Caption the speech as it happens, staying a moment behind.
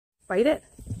Bite it.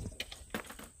 How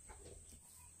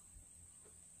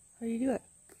do you do it?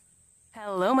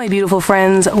 Hello my beautiful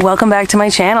friends, welcome back to my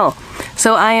channel.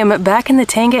 So I am back in the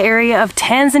Tanga area of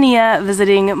Tanzania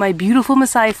visiting my beautiful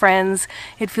Maasai friends.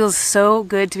 It feels so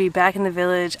good to be back in the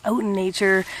village, out in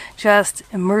nature, just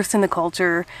immersed in the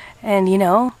culture and, you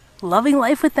know, loving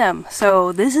life with them.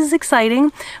 So this is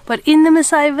exciting, but in the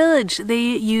Maasai village they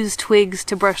use twigs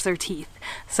to brush their teeth.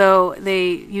 So they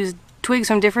use twigs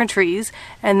from different trees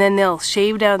and then they'll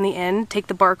shave down the end, take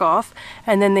the bark off,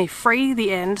 and then they fray the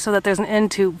end so that there's an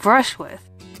end to brush with.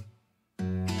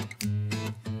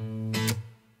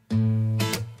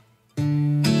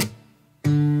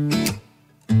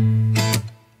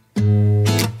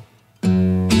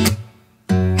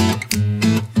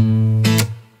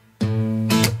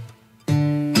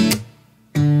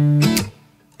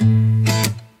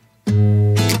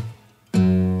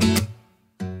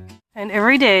 And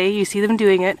every day you see them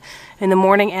doing it in the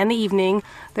morning and the evening.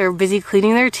 They're busy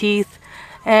cleaning their teeth,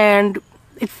 and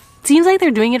it seems like they're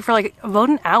doing it for like about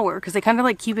an hour because they kind of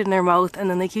like keep it in their mouth and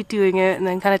then they keep doing it and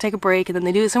then kind of take a break and then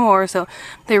they do it some more. So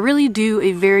they really do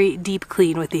a very deep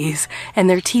clean with these, and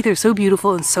their teeth are so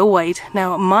beautiful and so white.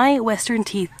 Now my Western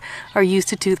teeth are used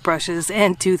to toothbrushes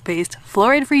and toothpaste,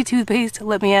 fluoride-free toothpaste,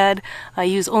 let me add. I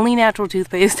use only natural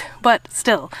toothpaste, but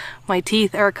still my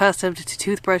teeth are accustomed to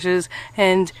toothbrushes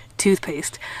and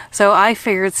toothpaste. So I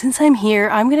figured since I'm here,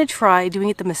 I'm gonna try doing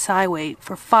it the Maasai way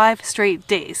for 5 straight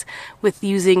days with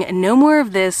using no more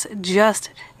of this, just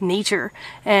nature.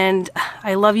 And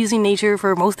I love using nature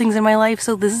for most things in my life,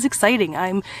 so this is exciting.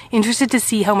 I'm interested to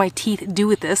see how my teeth do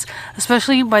with this,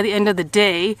 especially by the end of the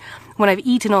day when I've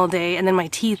eaten all day and then my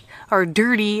teeth are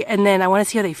dirty, and then I want to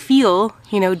see how they feel,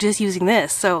 you know, just using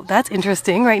this. So that's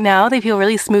interesting. Right now they feel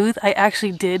really smooth. I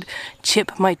actually did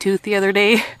chip my tooth the other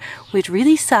day, which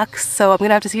really sucks, so I'm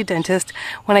gonna have to see a dentist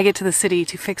when I get to the city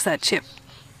to fix that chip.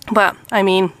 But I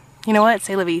mean, you know what,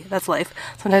 c'est la vie, that's life.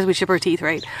 Sometimes we chip our teeth,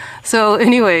 right? So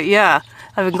anyway, yeah,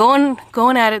 I've been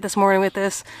going at it this morning with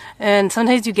this, and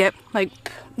sometimes you get like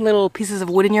little pieces of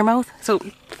wood in your mouth, so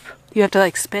you have to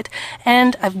like spit.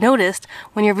 And I've noticed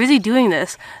when you're busy doing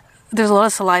this, there's a lot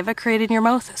of saliva created in your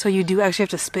mouth, so you do actually have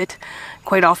to spit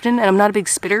quite often. And I'm not a big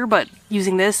spitter, but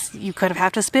using this, you kind of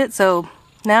have to spit. So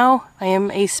now I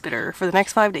am a spitter for the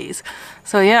next 5 days.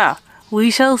 So yeah, we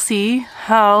shall see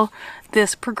how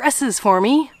this progresses for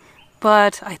me,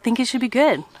 but I think it should be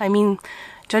good. I mean,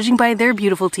 judging by their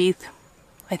beautiful teeth,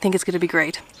 I think it's gonna be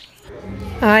great.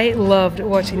 I loved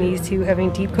watching these two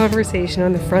having deep conversation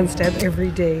on the front step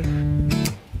every day.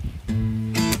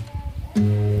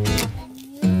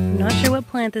 I'm not sure what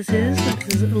plant this is, but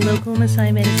this is local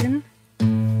Maasai medicine.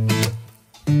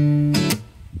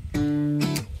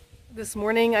 This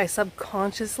morning I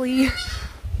subconsciously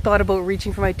thought about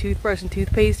reaching for my toothbrush and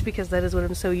toothpaste because that is what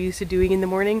I'm so used to doing in the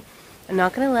morning. I'm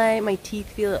not gonna lie, my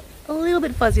teeth feel a little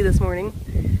bit fuzzy this morning.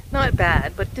 Not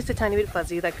bad, but just a tiny bit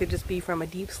fuzzy. That could just be from a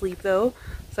deep sleep though.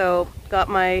 So got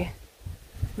my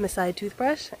Maasai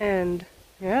toothbrush and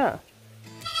yeah,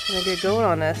 I'm gonna get going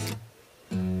on this.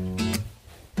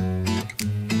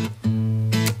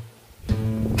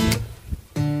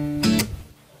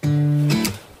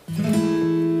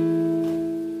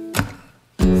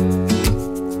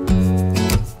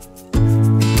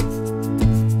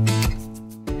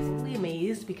 Totally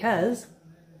amazed because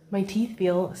my teeth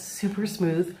feel super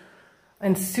smooth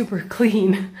and super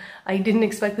clean. I didn't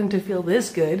expect them to feel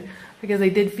this good because they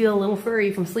did feel a little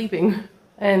furry from sleeping.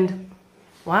 And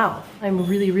wow, I'm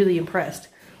really, really impressed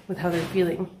with how they're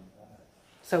feeling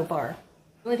so far.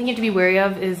 The only thing you have to be wary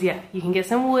of is, yeah, you can get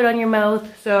some wood on your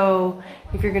mouth. So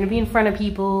if you're gonna be in front of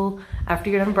people after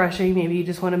you're done brushing, maybe you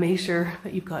just wanna make sure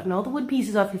that you've gotten all the wood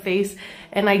pieces off your face.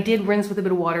 And I did rinse with a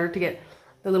bit of water to get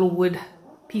the little wood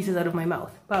pieces out of my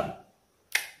mouth. But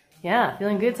yeah,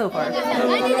 feeling good so far.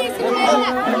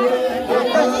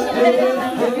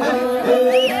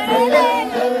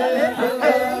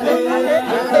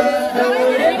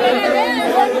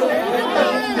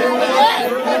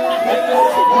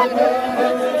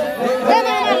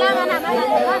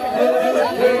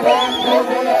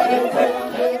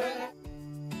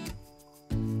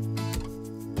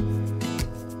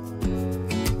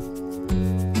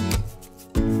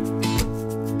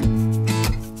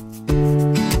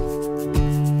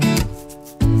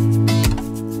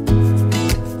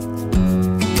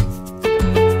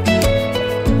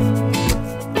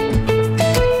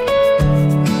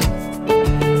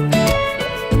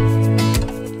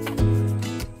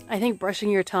 I think brushing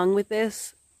your tongue with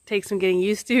this takes some getting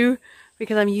used to,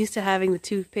 because I'm used to having the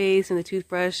toothpaste and the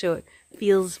toothbrush so it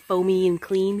feels foamy and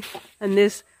clean, and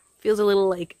this feels a little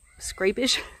like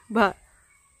scrapish, but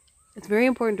It's very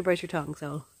important to brush your tongue,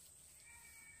 so.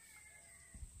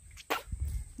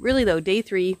 Really though, day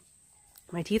 3,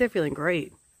 my teeth are feeling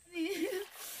great.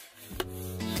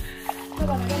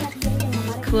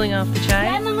 Cooling off the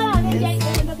chai.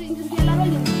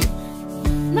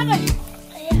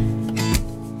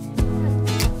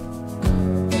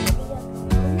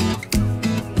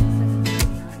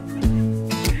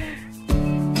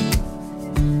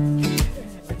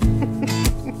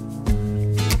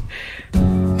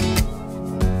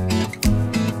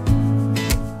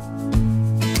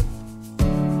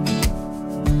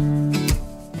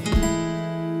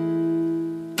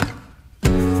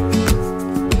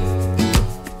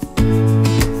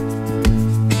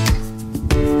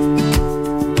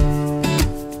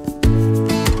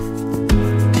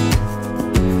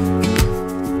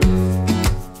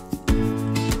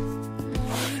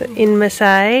 In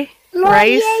Maasai,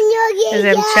 rice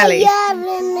is Schell.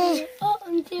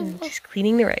 Just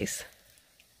cleaning the rice.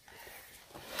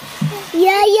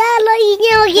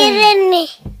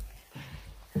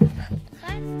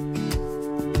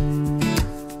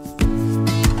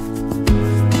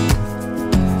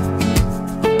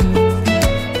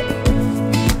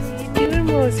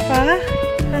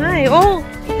 Hi. Oh.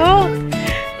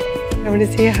 I want to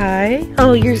say hi.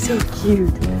 Oh, you're so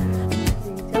cute.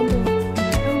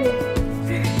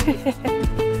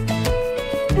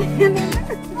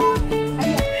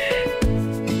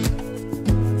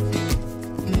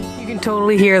 You can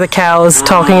totally hear the cows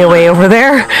talking away over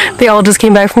there. They all just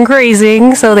came back from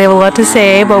grazing, so they have a lot to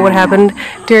say about what happened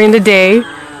during the day.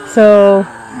 So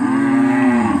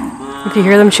if you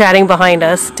hear them chatting behind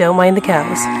us, don't mind the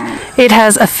cows. It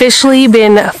has officially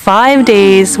been 5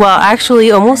 days, well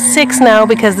actually almost 6 now,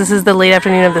 because this is the late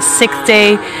afternoon of the 6th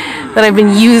day that I've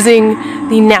been using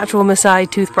the natural Maasai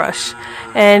toothbrush.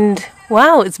 And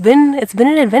wow, it's been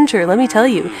an adventure, let me tell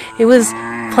you. It was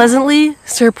pleasantly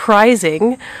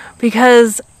surprising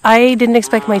because I didn't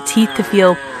expect my teeth to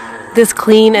feel this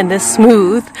clean and this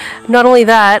smooth. Not only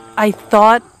that, I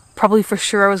thought probably for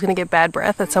sure I was going to get bad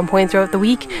breath at some point throughout the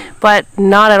week, but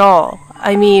not at all.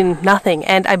 I mean, nothing.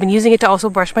 And I've been using it to also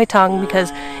brush my tongue,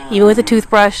 because even with a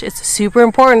toothbrush, it's super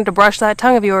important to brush that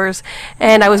tongue of yours.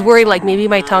 And I was worried like maybe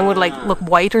my tongue would like look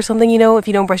white or something, you know, if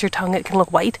you don't brush your tongue it can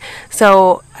look white.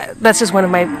 So that's just one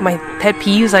of my pet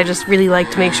peeves. I just really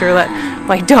like to make sure that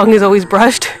my tongue is always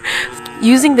brushed.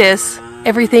 Using this,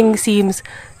 everything seems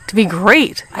to be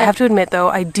great. I have to admit though,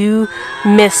 I do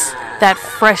miss that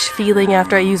fresh feeling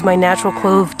after I use my natural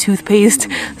clove toothpaste.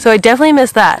 So I definitely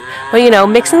miss that. But you know,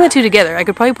 mixing the two together, I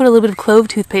could probably put a little bit of clove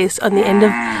toothpaste on the end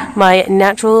of my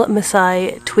natural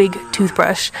Maasai twig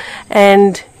toothbrush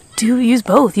and use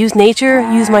both. Use nature,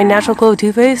 use my natural clove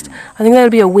toothpaste. I think that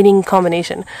would be a winning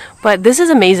combination. But this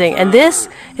is amazing, and this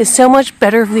is so much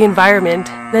better for the environment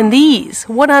than these.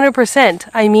 100%.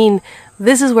 I mean,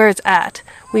 this is where it's at.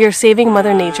 We are saving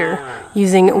Mother Nature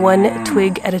using one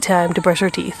twig at a time to brush our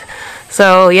teeth.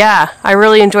 So yeah, I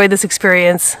really enjoyed this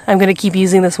experience. I'm going to keep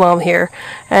using this while I'm here.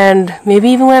 And maybe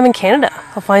even when I'm in Canada,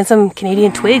 I'll find some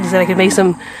Canadian twigs that I can make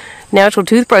some natural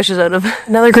toothbrushes out of.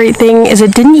 Another great thing is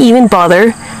it didn't even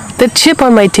bother the chip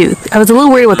on my tooth. I was a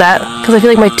little worried about that because I feel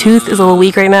like my tooth is a little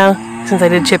weak right now since I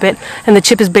did chip it. And the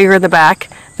chip is bigger in the back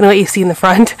than what you see in the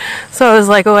front. So I was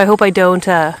like, oh, I hope I don't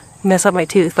mess up my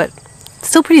tooth. But it's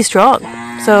still pretty strong.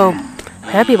 So I'm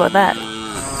happy about that.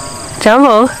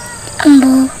 Jumbo.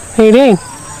 Jumbo. What are you doing?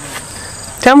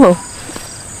 Jumbo.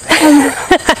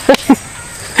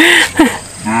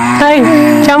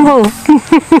 Hi, Jumbo.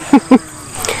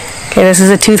 Okay, this is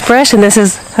a toothbrush, and this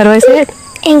is, how do I say it?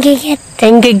 Engaget.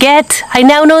 Engaget. I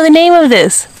now know the name of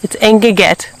this. It's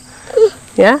Engaget.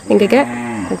 Yeah,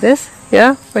 Engaget. Like this.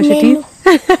 Yeah, brush your teeth.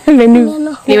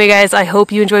 Menu. Anyway guys, I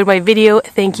hope you enjoyed my video.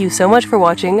 Thank you so much for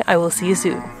watching. I will see you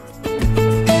soon.